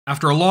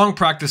After a long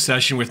practice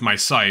session with my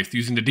scythe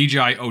using the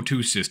DJI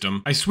O2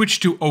 system, I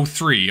switched to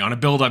O3 on a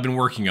build I've been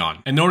working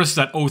on, and noticed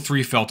that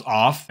O3 felt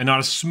off and not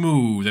as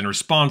smooth and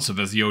responsive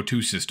as the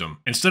O2 system.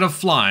 Instead of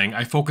flying,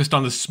 I focused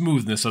on the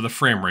smoothness of the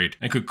frame rate,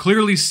 and could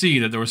clearly see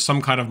that there was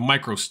some kind of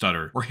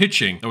micro-stutter, or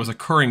hitching, that was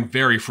occurring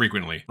very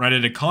frequently. When I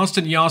did a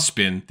constant yaw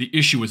spin, the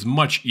issue was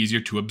much easier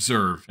to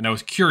observe, and I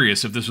was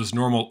curious if this was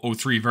normal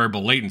O3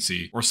 variable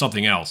latency, or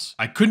something else.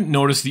 I couldn't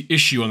notice the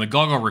issue on the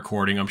goggle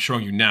recording I'm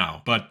showing you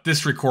now, but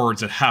this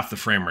records at half the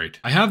frame rate.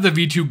 I have the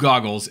V2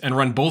 goggles and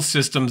run both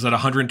systems at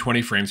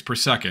 120 frames per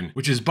second,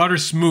 which is butter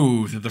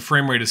smooth if the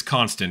frame rate is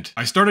constant.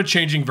 I started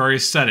changing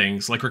various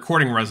settings, like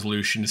recording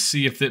resolution, to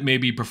see if it may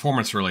be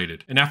performance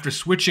related, and after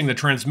switching the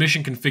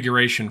transmission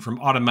configuration from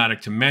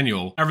automatic to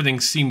manual, everything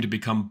seemed to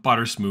become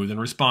butter smooth and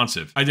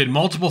responsive. I did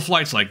multiple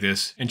flights like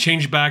this, and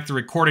changed back the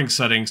recording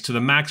settings to the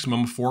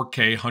maximum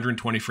 4K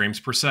 120 frames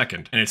per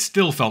second, and it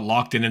still felt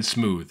locked in and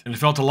smooth, and it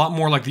felt a lot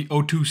more like the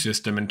O2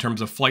 system in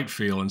terms of flight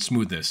feel and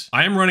smoothness.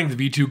 I am running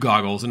the V2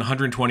 goggles in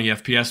 120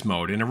 FPS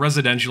mode in a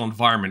residential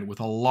environment with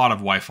a lot of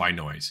Wi-Fi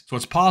noise, so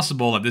it's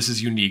possible that this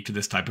is unique to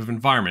this type of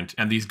environment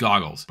and these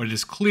goggles, but it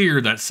is clear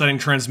that setting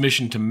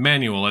transmission to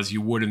manual as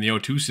you would in the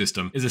O2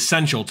 system is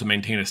essential to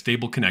maintain a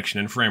stable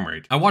connection and frame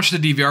rate. I watched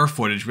the DVR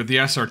footage with the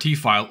SRT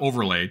file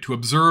overlaid to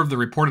observe the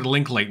reported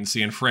link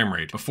latency and frame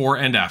rate before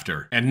and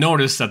after, and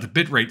noticed that the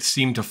bitrate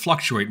seemed to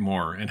fluctuate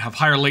more and have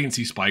higher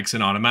latency spikes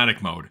in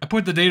automatic mode. I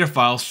put the data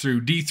files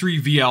through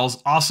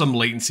D3VL's awesome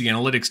latency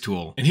analytics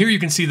tool, and here you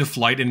can see the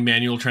flight in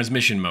manual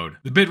transmission mode.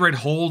 The bitrate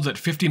holds at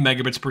 50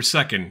 megabits per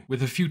second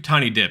with a few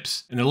tiny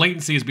dips, and the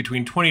latency is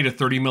between 20 to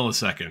 30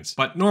 milliseconds,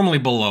 but normally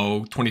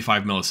below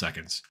 25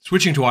 milliseconds.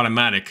 Switching to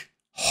automatic,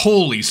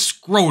 holy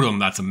scrotum,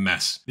 that's a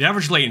mess. The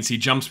average latency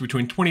jumps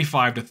between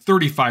 25 to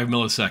 35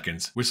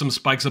 milliseconds, with some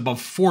spikes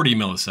above 40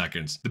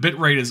 milliseconds. The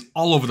bitrate is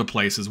all over the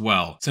place as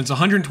well. Since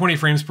 120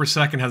 frames per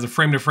second has a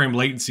frame-to-frame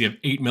latency of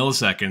 8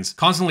 milliseconds,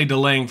 constantly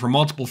delaying for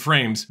multiple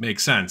frames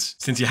makes sense,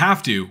 since you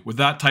have to with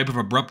that type of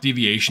abrupt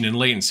deviation in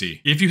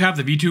latency. If you have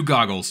the V2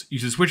 goggles, you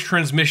should switch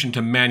transmission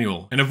to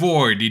manual, and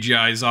avoid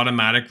DJI's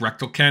automatic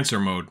rectal cancer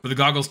mode. For the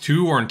goggles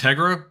 2 or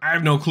Integra, I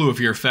have no clue if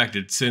you're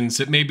affected,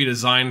 since it may be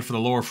designed for the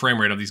lower frame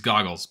rate of these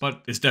goggles,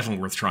 but it's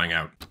definitely worth trying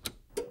out.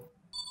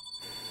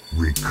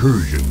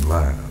 Recursion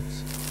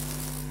Labs.